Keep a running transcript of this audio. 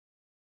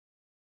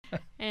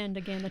And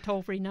again, the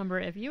toll-free number,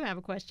 if you have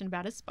a question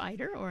about a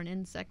spider or an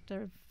insect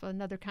of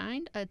another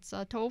kind, it's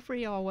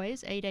toll-free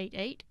always,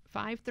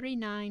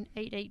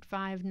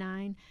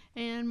 888-539-8859.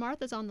 And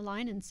Martha's on the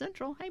line in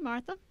Central. Hey,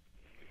 Martha.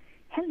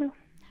 Hello.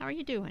 How are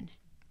you doing?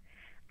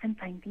 I'm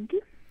fine, thank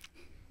you.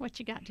 What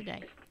you got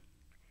today?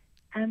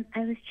 I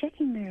was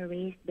checking their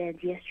raised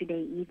beds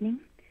yesterday evening,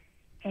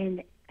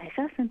 and I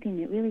saw something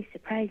that really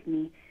surprised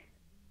me.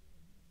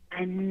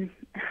 I'm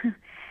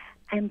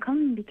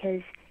calling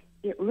because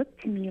it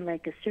looked to me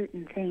like a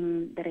certain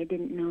thing that I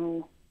didn't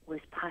know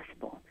was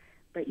possible,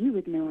 but you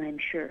would know, I'm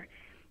sure.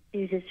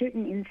 There's a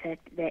certain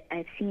insect that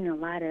I've seen a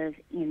lot of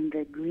in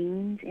the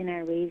greens in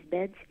our raised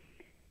beds.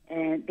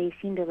 They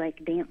seem to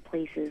like damp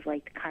places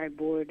like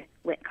cardboard,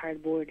 wet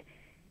cardboard,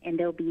 and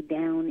they'll be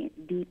down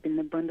deep in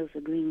the bundles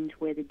of greens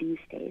where the dew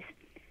stays.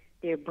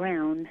 They're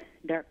brown,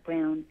 dark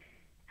brown.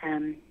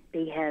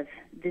 They have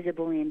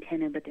visible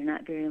antennae, but they're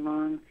not very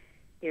long.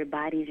 Their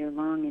bodies are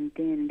long and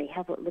thin. They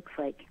have what looks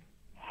like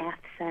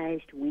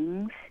half-sized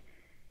wings,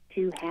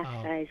 two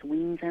half-sized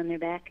wings on their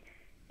back,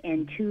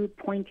 and two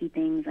pointy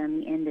things on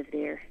the end of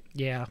their,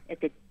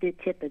 at the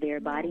tip of their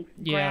body.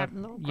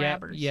 Little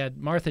grabbers. Yeah.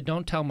 Martha,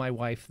 don't tell my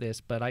wife this,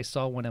 but I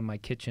saw one in my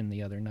kitchen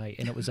the other night,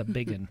 and it was a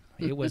big one.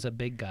 It was a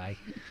big guy.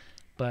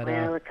 But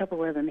well, a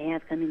couple of them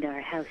have come into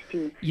our house,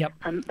 too. Yep.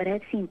 But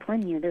I've seen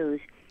plenty of those,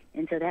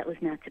 and so that was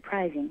not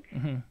surprising.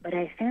 Mm-hmm. But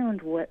I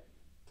found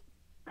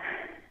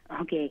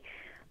okay,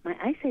 my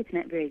eyesight's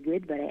not very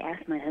good, but I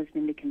asked my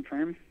husband to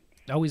confirm.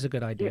 Always a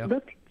good idea. It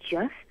looked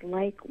just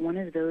like one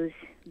of those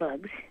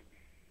bugs,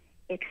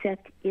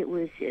 except it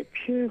was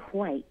pure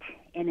white,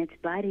 and its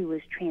body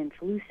was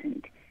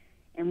translucent,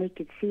 and we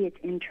could see its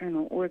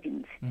internal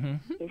organs.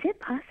 Mm-hmm. Is it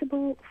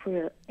possible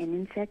for an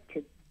insect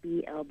to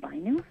be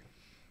albino?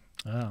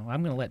 Oh,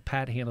 I'm going to let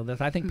Pat handle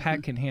this. I think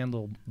Pat can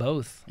handle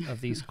both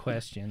of these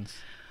questions.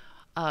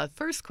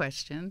 First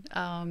question,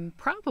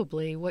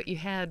 probably what you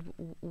had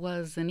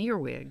was an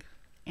earwig,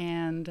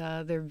 and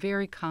they're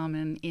very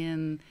common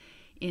in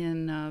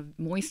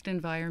moist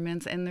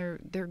environments, and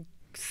they're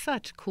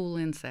such cool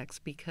insects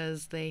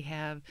because they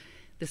have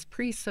this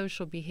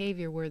pre-social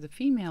behavior where the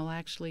female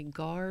actually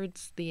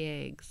guards the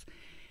eggs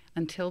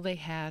until they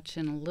hatch,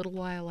 and a little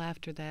while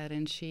after that,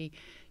 and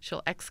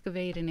she'll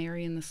excavate an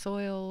area in the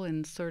soil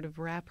and sort of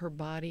wrap her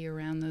body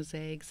around those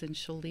eggs, and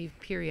she'll leave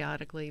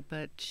periodically,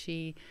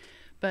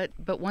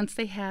 But once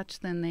they hatch,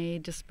 then they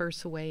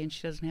disperse away, and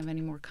she doesn't have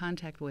any more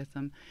contact with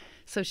them.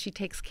 So she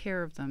takes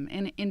care of them.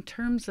 And in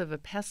terms of a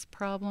pest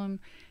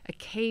problem,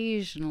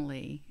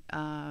 occasionally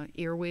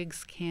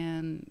earwigs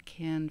can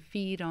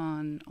feed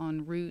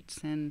on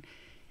roots and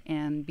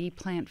be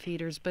plant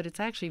feeders, but it's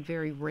actually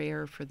very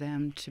rare for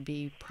them to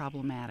be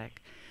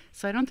problematic.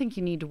 So I don't think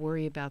you need to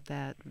worry about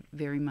that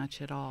very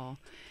much at all.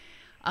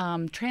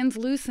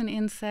 Translucent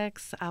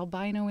insects,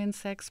 albino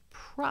insects,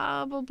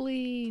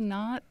 probably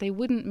not. They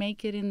wouldn't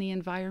make it in the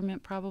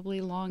environment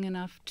probably long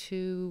enough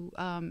to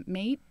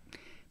mate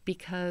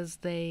because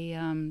they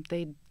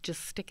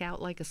just stick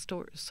out like a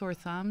sore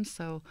thumb.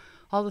 So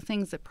all the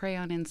things that prey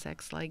on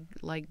insects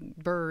like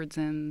birds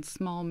and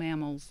small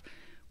mammals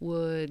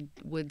would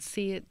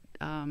see it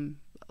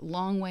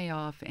long way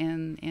off,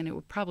 and it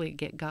would probably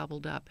get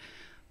gobbled up.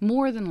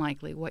 More than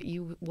likely, what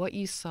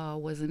you saw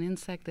was an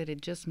insect that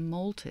had just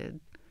molted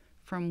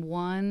from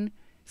one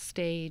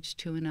stage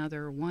to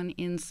another, one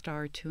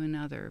instar to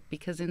another,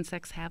 because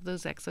insects have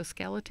those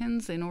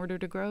exoskeletons. In order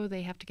to grow,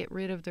 they have to get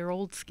rid of their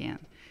old skin.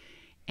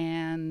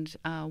 And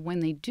when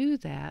they do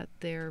that,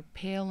 they're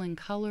pale in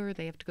color.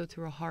 They have to go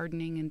through a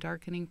hardening and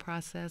darkening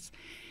process.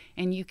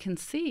 And you can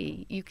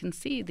see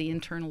the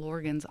internal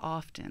organs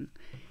often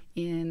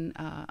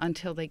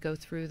until they go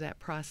through that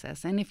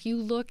process. And if you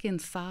look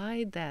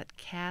inside that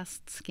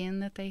cast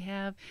skin that they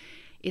have,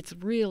 it's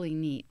really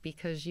neat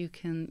because you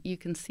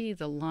can see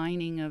the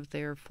lining of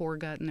their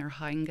foregut and their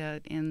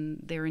hindgut and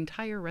their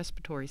entire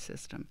respiratory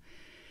system.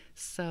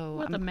 So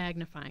with a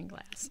magnifying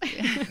glass.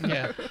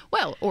 Yeah.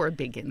 Well, or a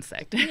big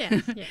insect.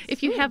 Yes.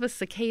 If you have a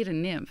cicada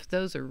nymph,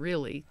 those are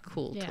really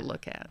cool to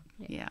look at.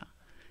 Yeah.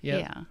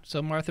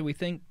 So Martha, we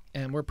think,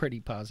 and we're pretty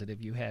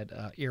positive, you had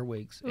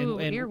earwigs. Ooh,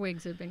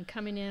 earwigs have been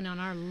coming in on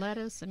our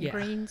lettuce and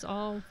greens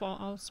all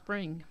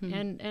spring.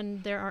 Mm-hmm.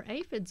 And there are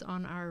aphids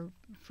on our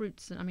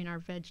fruits, our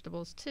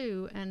vegetables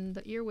too. And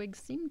the earwigs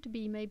seem to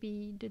be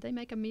did they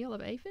make a meal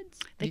of aphids?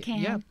 They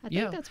can. Yeah. I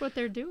think that's what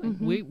they're doing.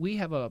 Mm-hmm. We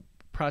have a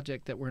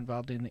project that we're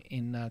involved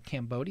in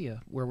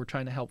Cambodia where we're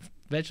trying to help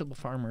vegetable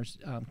farmers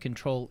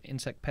control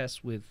insect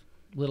pests with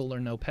little or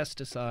no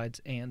pesticides,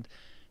 and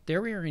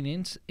they're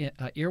rearing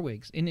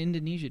earwigs in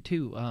Indonesia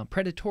too,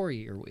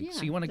 predatory earwigs. Yeah,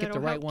 so you want to get the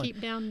right one.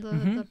 Keep down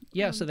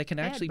the so they can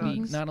actually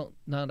bugs. be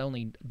not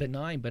only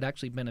benign but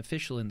actually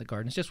beneficial in the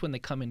garden. It's just when they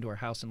come into our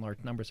house in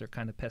large numbers, they're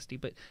kind of pesty.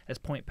 But as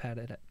Pat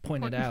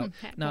pointed out,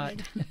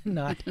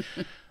 not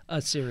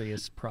a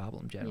serious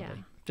problem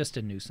generally. just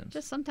a nuisance.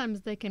 Just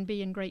sometimes they can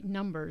be in great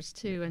numbers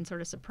too, and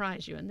sort of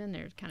surprise you, and then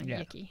they're kind of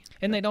yucky.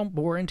 And they don't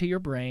bore into your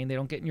brain. They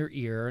don't get in your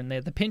ear. And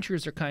the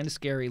pinchers are kind of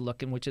scary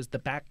looking, which is the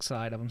back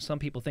side of them. Some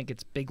people think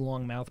it's big,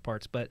 long mouth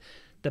parts, but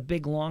the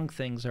big, long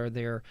things are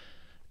their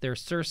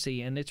Circe,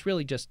 and it's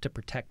really just to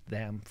protect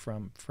them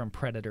from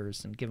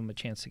predators and give them a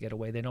chance to get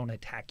away. They don't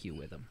attack you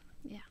with them.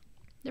 Yeah.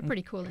 They're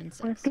pretty cool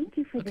insects. Well, thank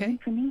you for the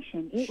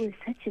information. It was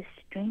such a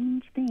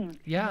strange thing.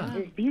 Yeah. It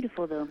was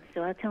beautiful, though,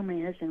 so I'll tell my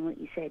husband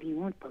what you said. He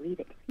won't believe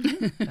it.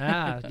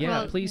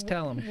 Well, please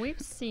tell him.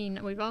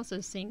 We've also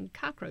seen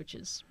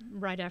cockroaches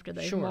right after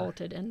they've Sure.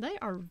 molted, and they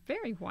are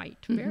very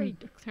white, very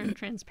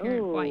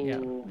transparent white. Yeah.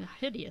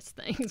 Hideous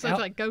things. It's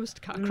like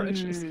ghost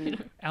cockroaches. You know?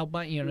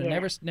 Albino,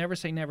 never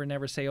say never,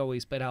 never say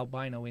always, but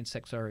albino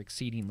insects are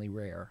exceedingly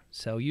rare.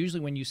 So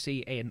usually when you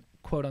see a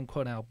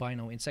quote-unquote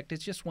albino insect,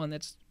 it's just one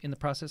that's in the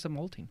process of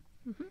molting.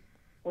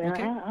 Well,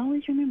 Okay. I'll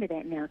always remember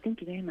that now.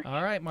 Thank you very much.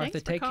 All right, Martha,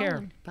 Thanks for take care.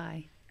 calling.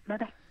 Bye.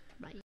 Bye-bye.